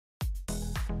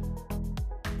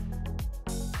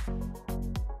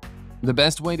The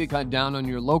best way to cut down on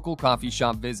your local coffee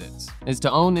shop visits is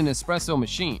to own an espresso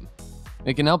machine.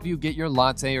 It can help you get your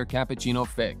latte or cappuccino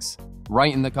fix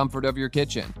right in the comfort of your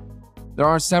kitchen. There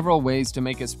are several ways to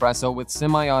make espresso with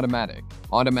semi-automatic,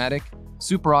 automatic,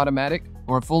 super automatic,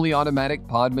 or fully automatic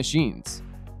pod machines.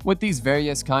 With these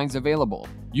various kinds available,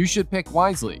 you should pick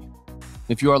wisely.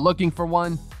 If you are looking for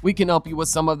one, we can help you with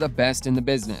some of the best in the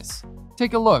business.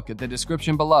 Take a look at the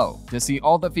description below to see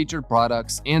all the featured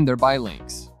products and their buy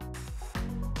links.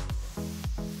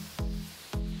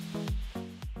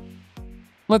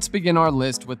 Let's begin our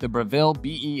list with the Breville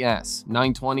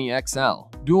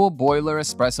BES920XL dual boiler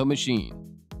espresso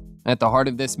machine. At the heart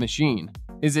of this machine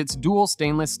is its dual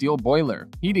stainless steel boiler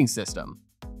heating system.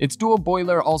 Its dual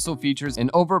boiler also features an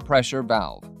overpressure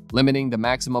valve, limiting the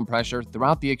maximum pressure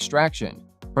throughout the extraction,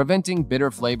 preventing bitter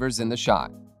flavors in the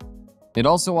shot. It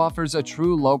also offers a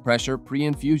true low-pressure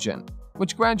pre-infusion,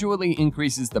 which gradually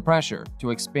increases the pressure to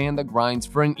expand the grinds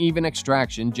for an even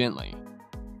extraction gently.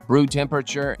 Brew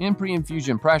temperature and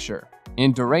pre-infusion pressure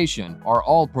and duration are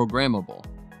all programmable.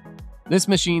 This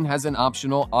machine has an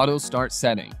optional auto start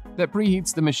setting that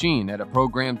preheats the machine at a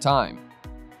programmed time.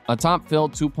 A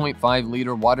top-filled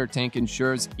 2.5-liter water tank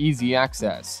ensures easy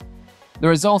access.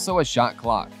 There is also a shot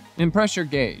clock and pressure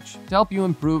gauge to help you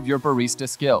improve your barista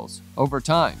skills over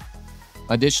time.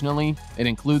 Additionally, it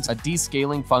includes a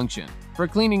descaling function for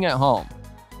cleaning at home,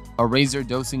 a razor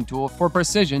dosing tool for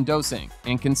precision dosing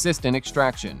and consistent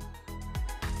extraction.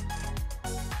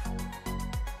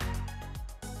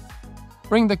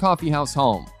 Bring the coffee house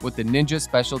home with the Ninja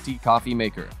Specialty Coffee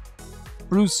Maker.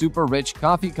 Brew super rich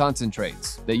coffee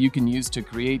concentrates that you can use to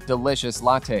create delicious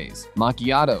lattes,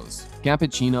 macchiatos,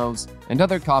 cappuccinos, and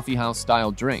other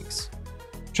coffeehouse-style drinks.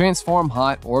 Transform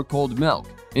hot or cold milk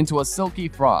into a silky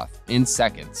froth in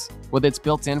seconds with its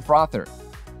built-in frother.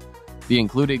 The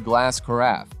included glass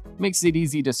carafe makes it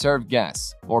easy to serve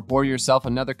guests or pour yourself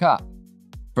another cup.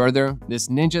 Further, this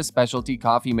Ninja Specialty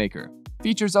Coffee Maker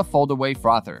features a fold-away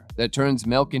frother that turns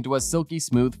milk into a silky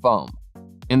smooth foam,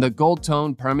 and the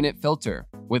gold-tone permanent filter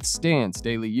withstands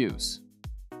daily use.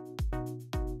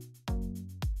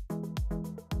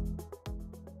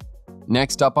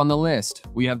 Next up on the list,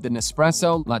 we have the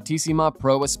Nespresso Lattissima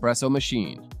Pro espresso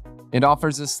machine. It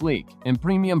offers a sleek and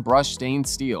premium brush-stained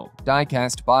steel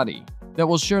die-cast body that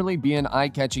will surely be an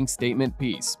eye-catching statement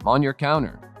piece on your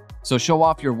counter. So show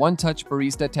off your one-touch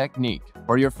barista technique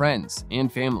for your friends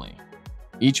and family.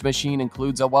 Each machine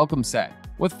includes a welcome set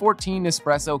with 14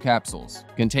 espresso capsules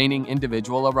containing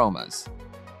individual aromas.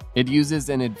 It uses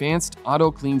an advanced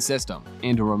auto-clean system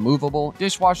and a removable,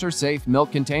 dishwasher-safe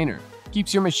milk container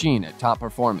keeps your machine at top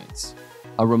performance.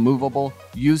 A removable,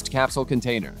 used capsule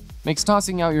container makes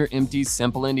tossing out your empties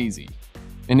simple and easy.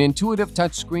 An intuitive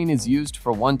touchscreen is used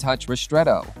for one-touch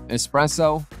ristretto,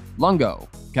 espresso, lungo,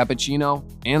 cappuccino,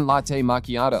 and latte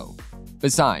macchiato.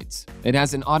 Besides, it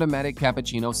has an automatic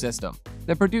cappuccino system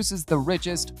that produces the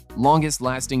richest,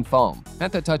 longest-lasting foam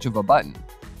at the touch of a button.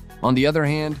 On the other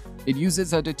hand, it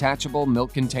uses a detachable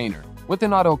milk container with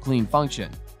an auto-clean function.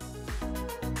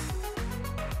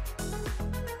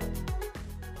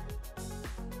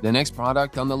 The next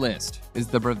product on the list is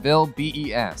the Breville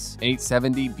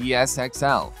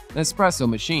BES870XL espresso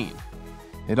machine.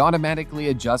 It automatically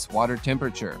adjusts water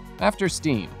temperature after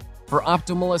steam for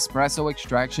optimal espresso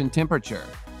extraction temperature.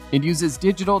 It uses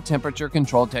digital temperature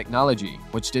control technology,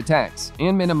 which detects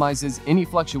and minimizes any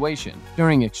fluctuation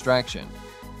during extraction.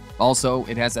 Also,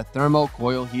 it has a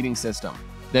thermocoil heating system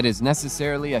that is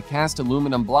necessarily a cast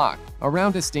aluminum block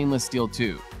around a stainless steel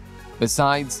tube.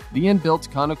 Besides, the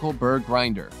inbuilt conical burr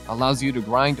grinder allows you to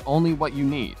grind only what you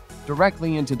need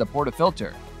directly into the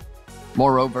portafilter.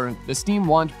 Moreover, the steam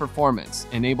wand performance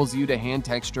enables you to hand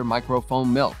texture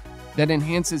microfoam milk that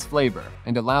enhances flavor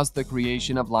and allows the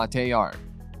creation of latte art.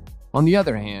 On the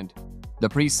other hand, the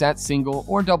preset single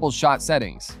or double shot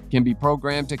settings can be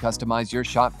programmed to customize your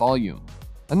shot volume.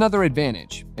 Another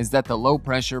advantage is that the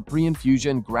low-pressure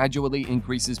pre-infusion gradually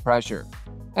increases pressure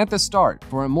at the start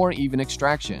for a more even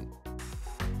extraction.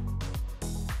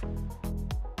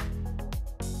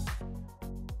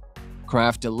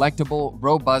 Craft delectable,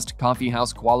 robust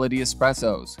coffeehouse quality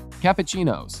espressos,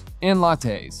 cappuccinos, and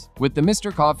lattes with the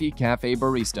Mr. Coffee Cafe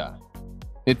Barista.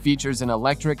 It features an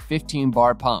electric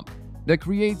 15-bar pump that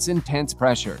creates intense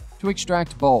pressure to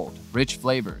extract bold, rich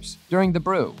flavors during the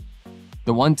brew.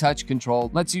 The one-touch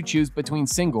control lets you choose between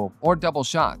single or double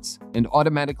shots and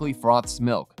automatically froths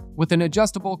milk with an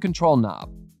adjustable control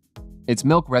knob. Its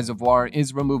milk reservoir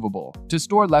is removable to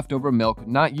store leftover milk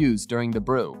not used during the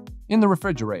brew in the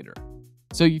refrigerator,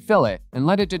 so you fill it and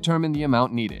let it determine the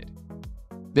amount needed.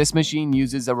 This machine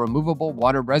uses a removable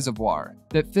water reservoir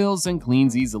that fills and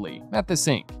cleans easily at the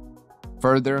sink.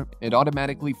 Further, it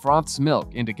automatically froths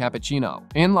milk into cappuccino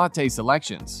and latte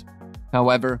selections.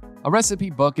 However, a recipe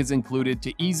book is included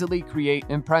to easily create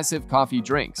impressive coffee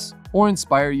drinks or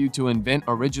inspire you to invent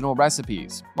original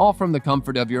recipes, all from the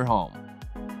comfort of your home.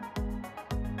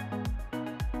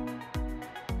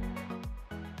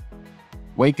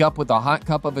 Wake up with a hot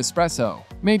cup of espresso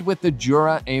made with the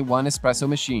Jura A1 espresso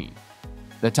machine.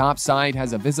 The top side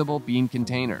has a visible bean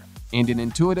container and an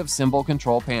intuitive symbol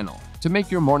control panel to make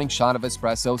your morning shot of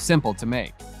espresso simple to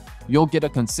make. You'll get a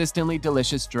consistently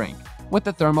delicious drink with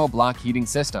the thermo-block heating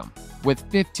system with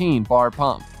 15-bar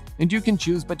pump, and you can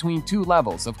choose between 2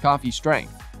 levels of coffee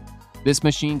strength. This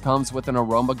machine comes with an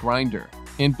aroma grinder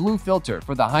and blue filter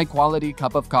for the high-quality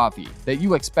cup of coffee that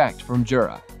you expect from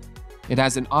Jura. It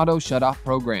has an auto shut-off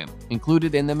program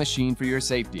included in the machine for your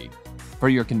safety. For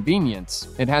your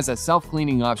convenience, it has a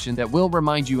self-cleaning option that will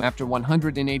remind you after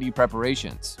 180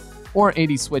 preparations or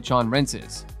 80 switch-on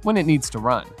rinses when it needs to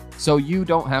run, so you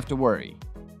don't have to worry.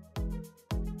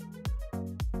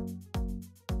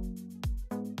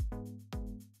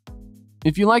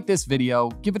 If you like this video,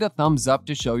 give it a thumbs up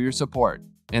to show your support.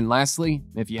 And lastly,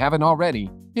 if you haven't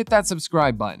already, hit that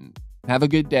subscribe button. Have a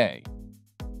good day.